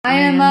I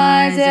am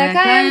Isaac,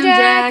 I am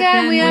Jack,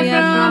 and we are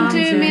from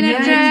 2 Minute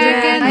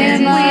Jack, and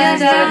this is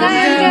Isaac, I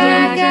am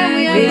Jack, and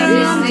we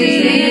are from 2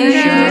 Minute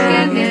Jack,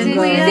 and this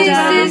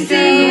is the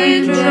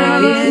intro,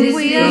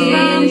 we are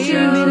from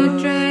 2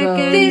 Minute Jack,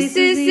 this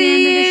is the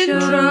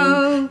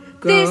intro,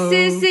 this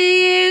is the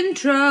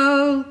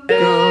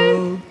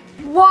intro.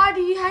 Why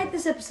do you hate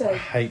this I episode?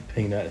 hate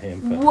Peanut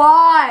Hamper. I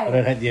Why?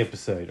 don't hate the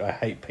episode. I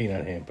hate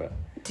Peanut Hamper.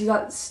 Do you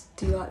like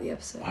the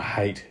episode? I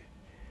hate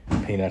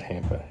Peanut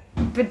Hamper.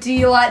 But do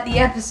you like the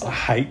I episode?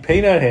 hate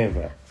Peanut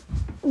Hamper.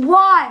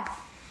 Why?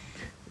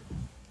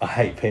 I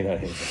hate Peanut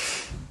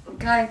Hamper.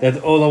 Okay. That's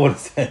all I want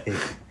to say.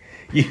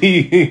 You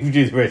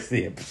do the rest of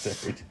the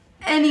episode.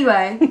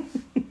 Anyway,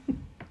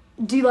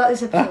 do you like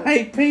this I episode?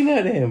 hate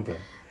Peanut Hamper.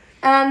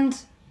 And,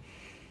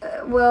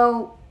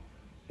 well,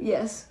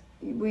 yes,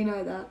 we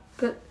know that.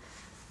 But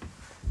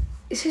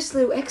it's just a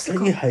little extra.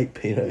 Don't you hate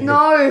Peanut Hamper?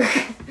 No,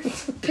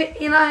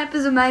 Peanut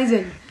Hamper's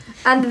amazing,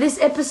 and this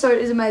episode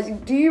is amazing.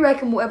 Do you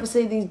reckon we'll ever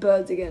see these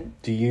birds again?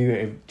 Do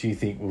you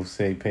think we'll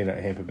see Peanut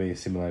Hamper be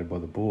assimilated by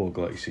the Borg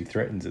like she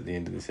threatens at the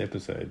end of this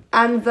episode?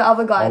 And the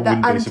other guy. I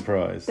wouldn't be and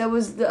surprised. There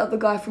was the other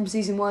guy from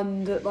season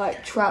 1 that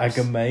like traps.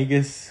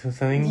 Agamagus or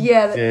something?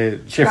 Yeah,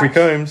 Jeffrey traps.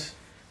 Combs.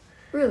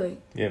 Really?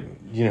 Yeah,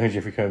 you know who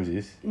Jeffrey Combs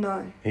is?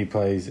 No. He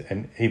plays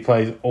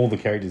all the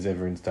characters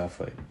ever in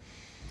Starfleet.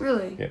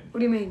 Really? Yep. What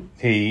do you mean?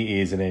 He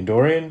is an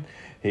Andorian.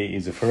 He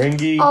is a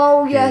Ferengi.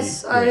 Oh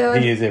yes, I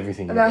heard He is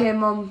everything. about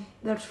him.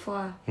 That's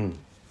fire.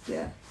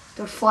 Yeah,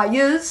 the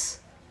flyers.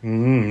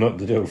 Not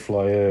the little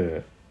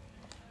flyer.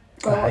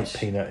 I Gosh. hate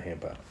Peanut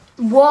Hamper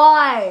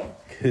Why?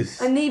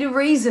 because I need a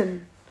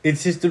reason.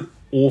 it's just an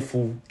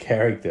awful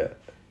character.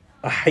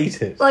 I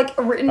hate it. Like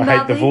written I hate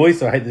badly. the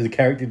voice. I hate the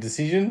character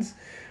decisions.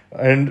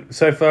 And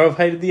so far, I've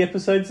hated the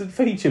episodes that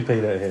feature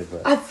Peanut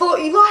Hamper. I thought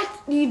you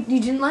liked you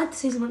didn't like the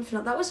season 1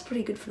 finale. That was a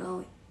pretty good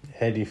finale.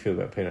 How do you feel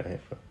about Peanut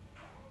Hamper?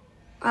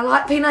 I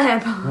like Peanut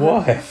Hamper.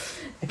 Why?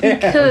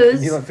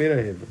 Because you like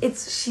Peanut Hamper?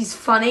 she's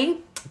funny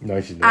No,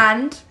 she's not.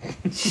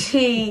 and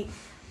she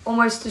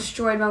almost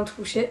destroyed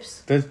multiple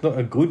ships. That's not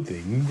a good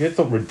thing. That's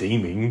not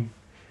redeeming.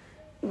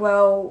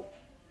 Well,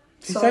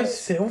 She's so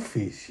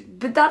selfish.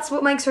 but that's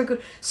what makes her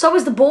good. So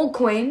is the Ball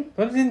Queen,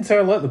 I didn't say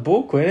I like the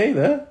Borg Queen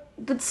either.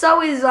 but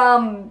so is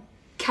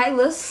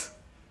Kalis.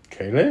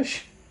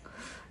 Kailash?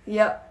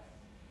 Yep.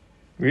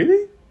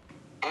 Really?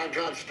 I'm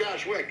John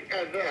Stashwick,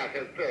 and that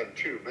has been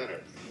 2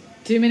 minutes.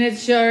 2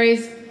 minutes,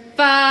 Shories.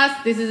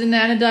 Fast. This is an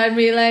Anodyne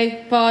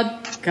Relay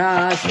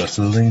podcast.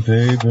 Rustling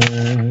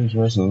papers,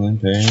 rustling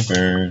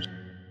papers.